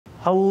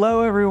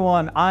Hello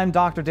everyone, I'm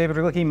Dr. David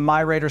Ryglicki,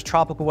 MyRadar's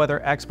tropical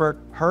weather expert.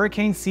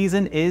 Hurricane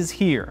season is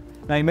here.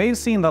 Now you may have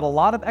seen that a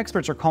lot of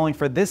experts are calling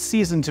for this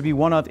season to be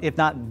one of, if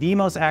not the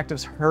most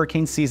active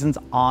hurricane seasons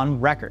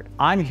on record.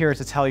 I'm here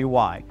to tell you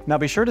why. Now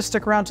be sure to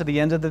stick around to the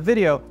end of the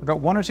video. I've got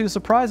one or two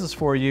surprises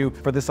for you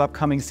for this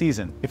upcoming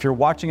season. If you're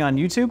watching on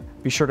YouTube,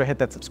 be sure to hit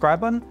that subscribe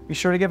button. Be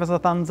sure to give us a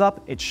thumbs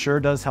up. It sure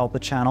does help the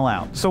channel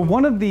out. So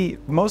one of the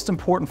most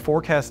important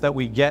forecasts that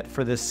we get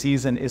for this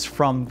season is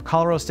from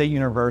Colorado State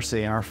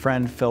University and our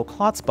friend Phil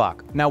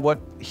Klotzbach. Now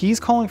what he's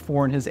calling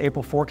for in his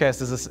April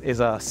forecast is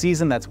a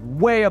season that's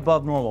way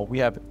above normal. We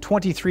have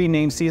 23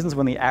 named seasons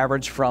when the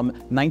average from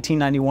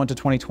 1991 to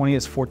 2020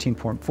 is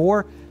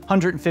 14.4.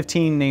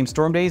 115 named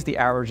storm days, the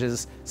average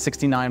is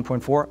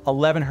 69.4.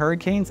 11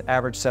 hurricanes,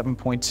 average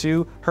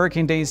 7.2.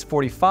 Hurricane days,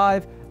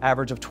 45,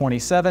 average of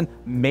 27.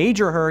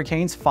 Major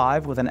hurricanes,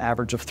 5 with an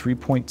average of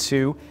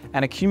 3.2.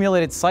 And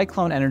accumulated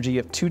cyclone energy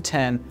of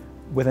 210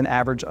 with an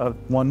average of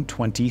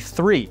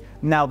 123.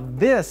 Now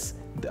this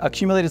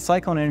accumulated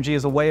cyclone energy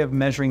is a way of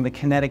measuring the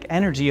kinetic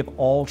energy of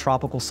all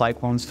tropical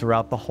cyclones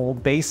throughout the whole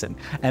basin.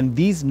 And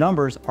these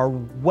numbers are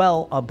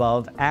well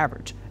above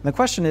average. And the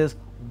question is,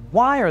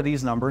 why are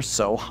these numbers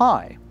so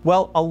high?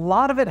 Well, a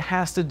lot of it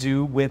has to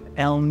do with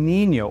El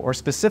Nino, or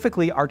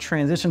specifically our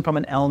transition from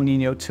an El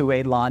Nino to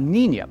a La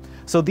Nina.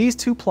 So these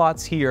two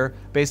plots here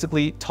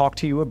basically talk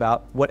to you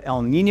about what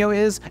El Nino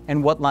is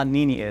and what La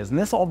Nina is. And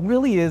this all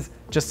really is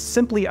just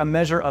simply a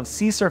measure of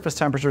sea surface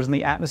temperatures and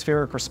the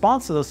atmospheric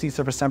response to those sea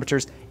surface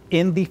temperatures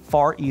in the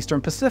far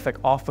eastern Pacific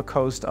off the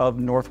coast of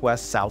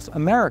Northwest South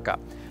America.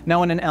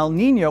 Now in an El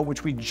Nino,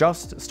 which we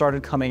just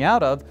started coming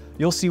out of,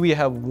 you'll see we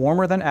have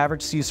warmer than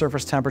average sea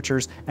surface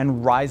temperatures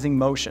and rising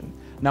motion.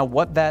 Now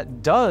what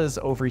that does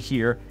over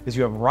here is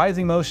you have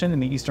rising motion in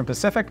the eastern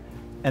Pacific,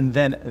 and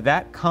then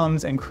that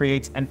comes and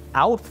creates an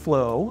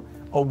outflow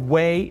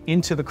away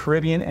into the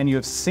Caribbean, and you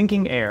have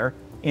sinking air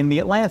in the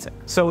Atlantic.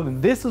 So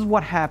this is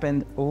what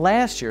happened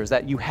last year, is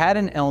that you had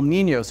an El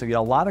Nino, so you had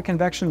a lot of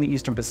convection in the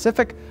eastern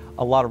Pacific,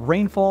 a lot of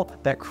rainfall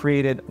that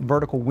created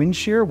vertical wind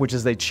shear, which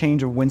is a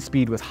change of wind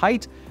speed with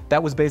height.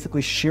 That was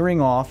basically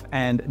shearing off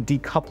and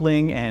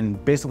decoupling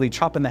and basically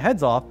chopping the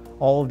heads off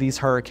all of these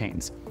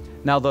hurricanes.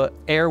 Now the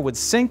air would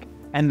sink,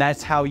 and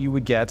that's how you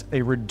would get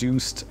a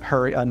reduced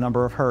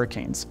number of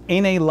hurricanes.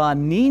 In a La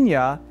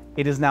Nina,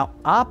 it is now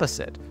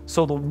opposite.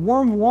 So the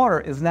warm water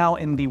is now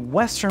in the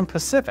western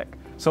Pacific.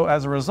 So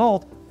as a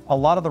result, a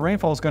lot of the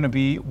rainfall is going to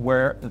be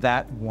where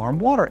that warm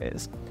water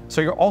is.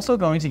 So you're also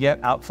going to get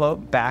outflow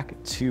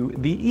back to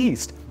the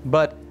east.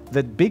 But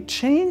the big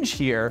change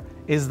here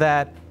is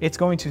that it's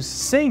going to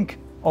sink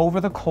over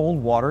the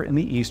cold water in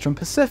the eastern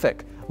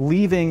Pacific,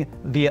 leaving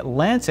the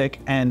Atlantic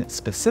and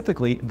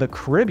specifically the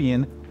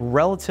Caribbean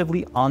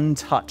relatively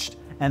untouched.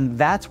 And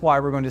that's why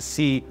we're going to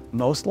see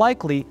most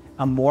likely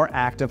a more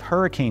active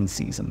hurricane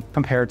season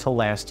compared to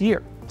last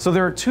year. So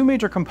there are two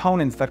major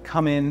components that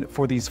come in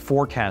for these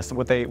forecasts,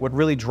 what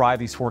really drive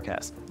these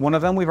forecasts. One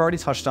of them we've already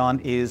touched on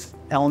is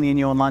El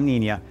Nino and La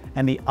Nina,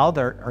 and the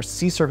other are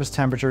sea surface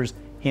temperatures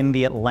in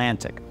the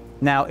Atlantic.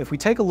 Now, if we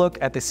take a look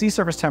at the sea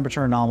surface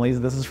temperature anomalies,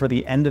 this is for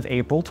the end of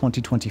April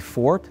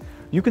 2024,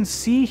 you can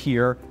see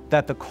here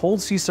that the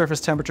cold sea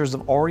surface temperatures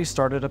have already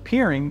started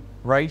appearing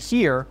right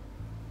here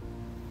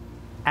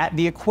at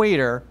the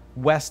equator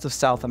west of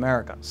South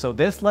America. So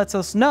this lets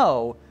us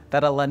know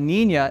that a La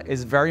Nina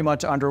is very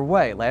much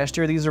underway. Last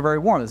year, these are very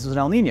warm. This is an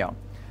El Nino.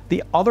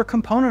 The other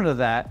component of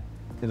that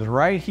is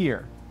right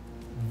here.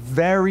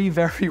 Very,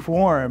 very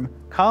warm,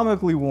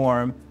 comically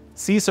warm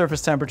sea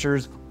surface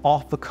temperatures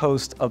off the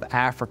coast of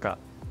Africa.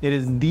 It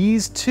is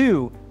these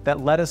two that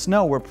let us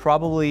know we're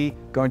probably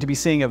going to be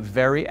seeing a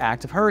very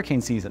active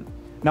hurricane season.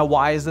 Now,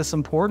 why is this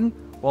important?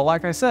 Well,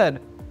 like I said,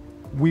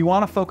 we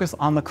want to focus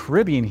on the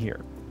Caribbean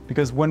here,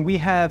 because when we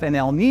have an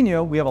El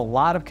Nino, we have a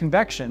lot of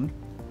convection,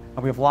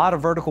 and we have a lot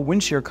of vertical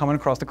wind shear coming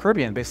across the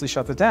Caribbean, basically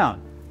shuts it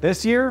down.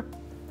 This year,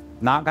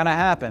 not gonna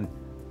happen.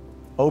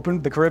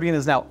 The Caribbean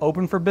is now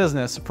open for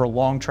business for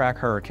long track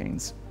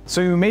hurricanes. So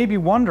you may be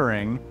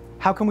wondering,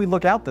 how can we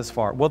look out this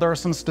far? Well, there are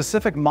some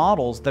specific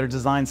models that are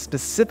designed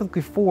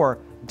specifically for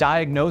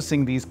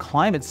diagnosing these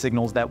climate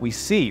signals that we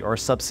see, or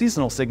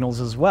subseasonal signals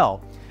as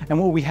well. And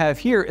what we have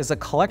here is a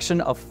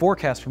collection of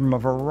forecasts from a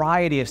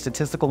variety of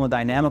statistical and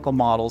dynamical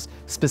models,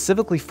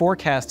 specifically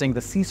forecasting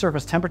the sea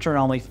surface temperature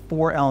anomaly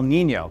for El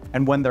Nino.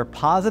 And when they're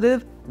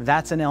positive,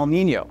 that's an El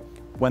Nino.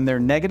 When they're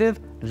negative,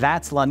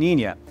 that's La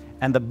Nina.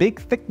 And the big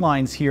thick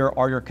lines here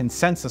are your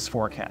consensus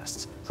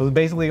forecasts. So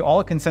basically all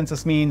a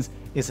consensus means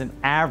is an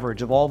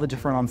average of all the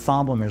different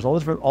ensemble measures,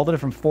 all the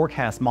different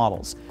forecast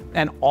models.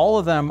 And all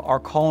of them are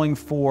calling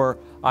for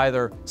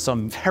either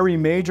some very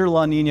major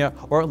La Nina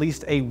or at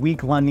least a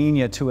weak La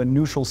Nina to a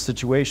neutral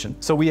situation.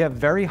 So we have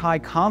very high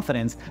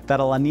confidence that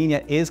a La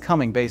Nina is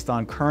coming based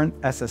on current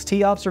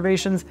SST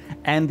observations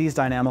and these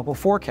dynamical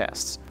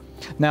forecasts.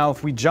 Now,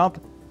 if we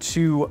jump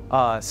to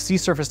sea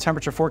surface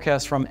temperature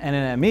forecast from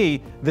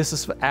NNME, this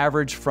is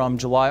average from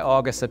July,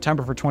 August,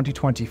 September for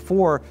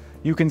 2024.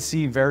 You can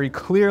see very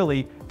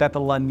clearly that the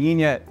La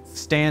Nina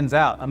stands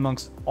out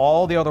amongst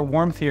all the other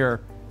warmth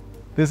here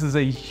This is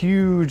a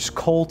huge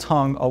coal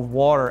tongue of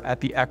water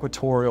at the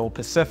equatorial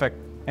Pacific,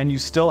 and you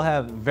still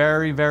have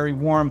very, very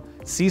warm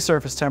sea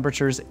surface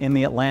temperatures in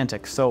the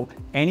Atlantic. So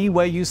any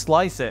way you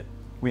slice it,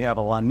 we have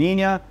a La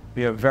Nina,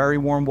 we have very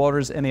warm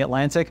waters in the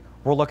Atlantic.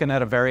 We're looking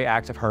at a very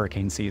active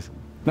hurricane season.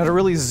 Now, to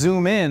really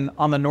zoom in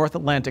on the North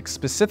Atlantic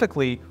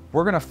specifically,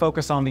 we're going to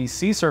focus on these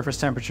sea surface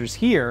temperatures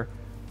here,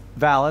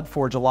 valid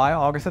for July,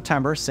 August,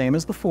 September, same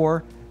as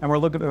before. And we're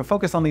looking to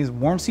focus on these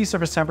warm sea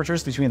surface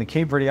temperatures between the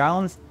Cape Verde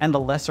Islands and the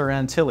Lesser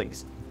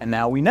Antilles. And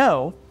now we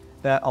know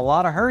that a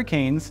lot of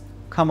hurricanes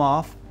come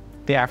off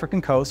the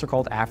African coast. They're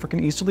called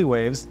African easterly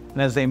waves.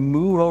 And as they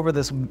move over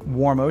this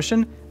warm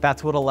ocean,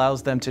 that's what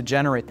allows them to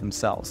generate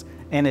themselves.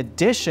 In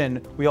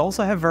addition, we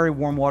also have very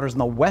warm waters on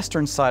the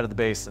western side of the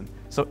basin.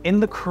 So in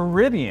the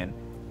Caribbean,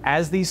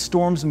 as these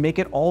storms make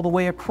it all the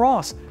way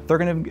across, they're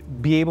going to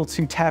be able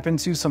to tap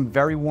into some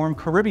very warm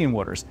Caribbean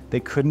waters. They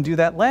couldn't do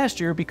that last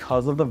year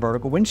because of the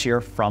vertical wind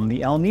shear from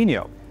the El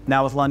Nino.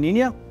 Now with La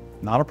Nina,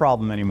 not a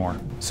problem anymore.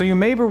 So you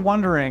may be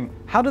wondering,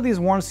 how do these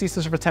warm sea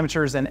surface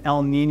temperatures and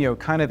El Nino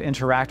kind of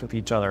interact with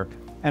each other?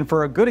 And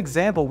for a good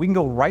example, we can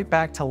go right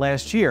back to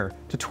last year,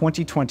 to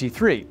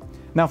 2023.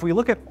 Now, if we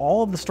look at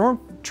all of the storm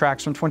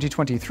tracks from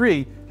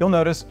 2023, you'll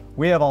notice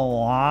we have a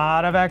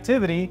lot of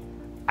activity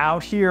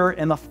out here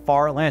in the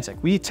far Atlantic.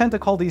 We tend to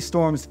call these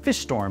storms fish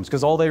storms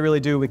because all they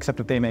really do,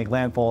 except if they make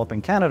landfall up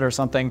in Canada or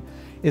something,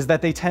 is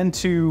that they tend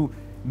to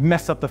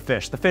mess up the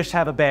fish. The fish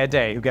have a bad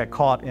day who get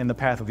caught in the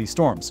path of these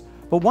storms.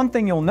 But one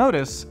thing you'll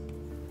notice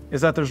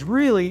is that there's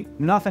really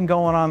nothing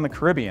going on in the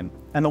Caribbean.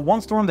 And the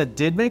one storm that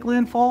did make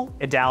landfall,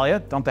 Idalia,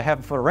 dumped a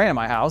 1/2 foot of rain in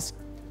my house,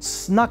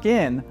 snuck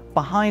in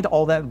behind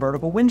all that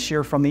vertical wind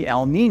shear from the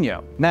El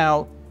Nino.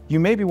 Now, you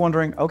may be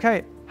wondering,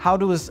 okay, how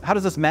does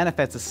this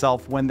manifest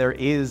itself when there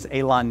is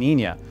a La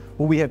Nina?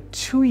 Well, we have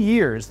 2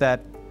 years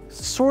that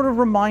sort of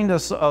remind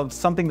us of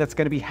something that's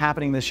going to be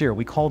happening this year.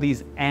 We call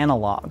these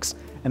analogs.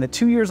 And the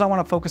 2 years I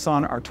want to focus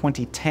on are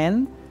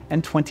 2010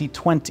 and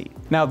 2020.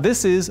 Now,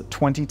 this is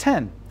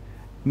 2010.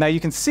 Now,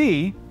 you can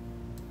see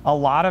a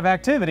lot of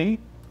activity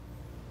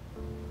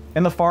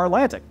in the far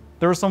Atlantic.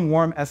 There are some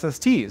warm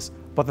SSTs.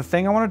 But the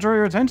thing I want to draw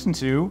your attention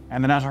to,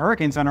 and the National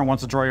Hurricane Center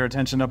wants to draw your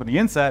attention up at the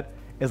inset,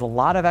 is a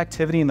lot of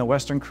activity in the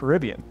Western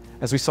Caribbean.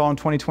 As we saw in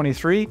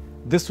 2023,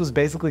 this was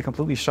basically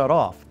completely shut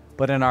off.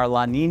 But in our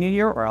La Nina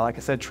year, or like I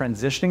said,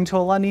 transitioning to a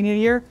La Nina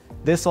year,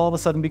 this all of a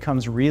sudden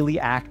becomes really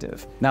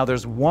active. Now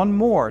there's one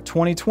more,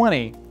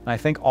 2020, and I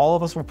think all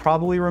of us will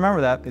probably remember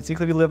that,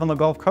 particularly if you live on the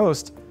Gulf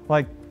Coast.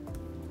 Like,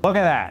 look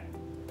at that.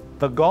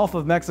 The Gulf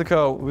of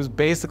Mexico was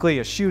basically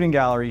a shooting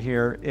gallery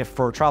here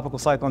for tropical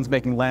cyclones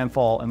making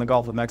landfall in the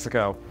Gulf of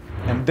Mexico.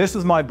 And this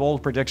is my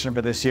bold prediction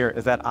for this year,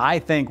 is that I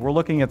think we're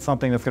looking at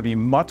something that's going to be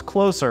much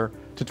closer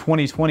to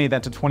 2020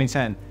 than to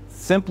 2010,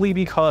 simply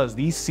because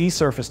these sea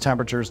surface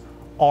temperatures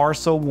are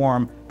so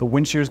warm, the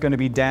wind shear is going to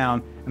be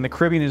down, and the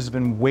Caribbean has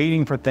been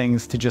waiting for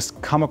things to just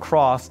come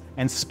across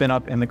and spin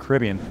up in the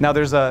Caribbean. Now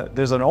there's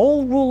an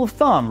old rule of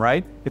thumb,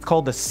 right? It's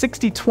called the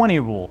 60-20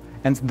 rule.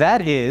 And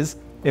that is,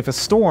 if a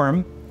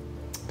storm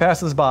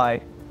passes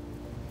by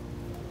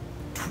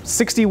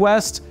 60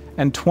 west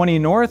and 20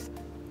 north,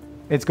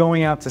 it's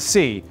going out to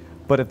sea.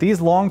 But if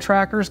these long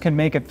trackers can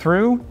make it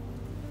through,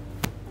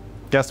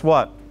 guess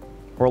what?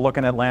 We're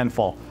looking at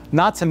landfall.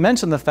 Not to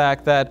mention the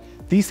fact that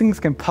these things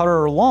can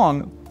putter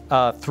along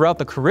throughout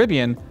the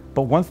Caribbean,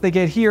 but once they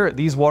get here,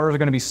 these waters are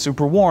going to be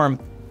super warm,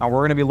 and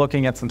we're going to be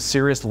looking at some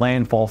serious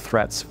landfall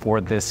threats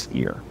for this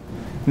year.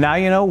 Now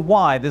you know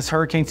why this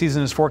hurricane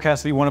season is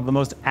forecast to be one of the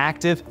most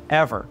active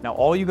ever. Now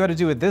all you got to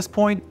do at this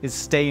point is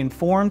stay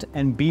informed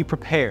and be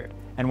prepared.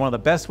 And one of the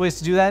best ways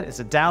to do that is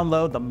to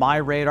download the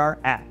MyRadar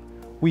app.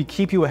 We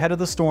keep you ahead of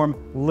the storm,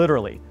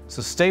 literally.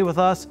 So stay with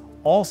us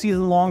all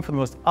season long for the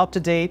most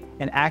up-to-date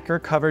and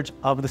accurate coverage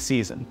of the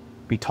season.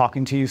 Be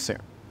talking to you soon.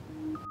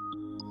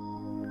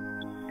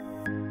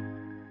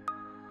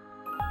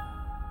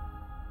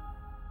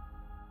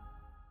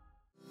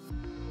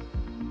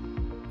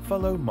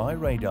 Follow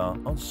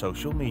MyRadar on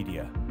social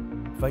media: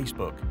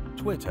 Facebook,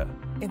 Twitter,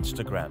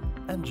 Instagram,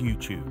 and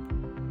YouTube.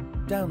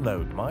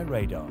 Download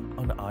MyRadar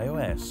on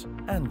iOS,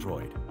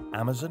 Android,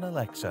 Amazon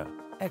Alexa,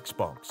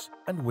 Xbox,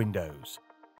 and Windows.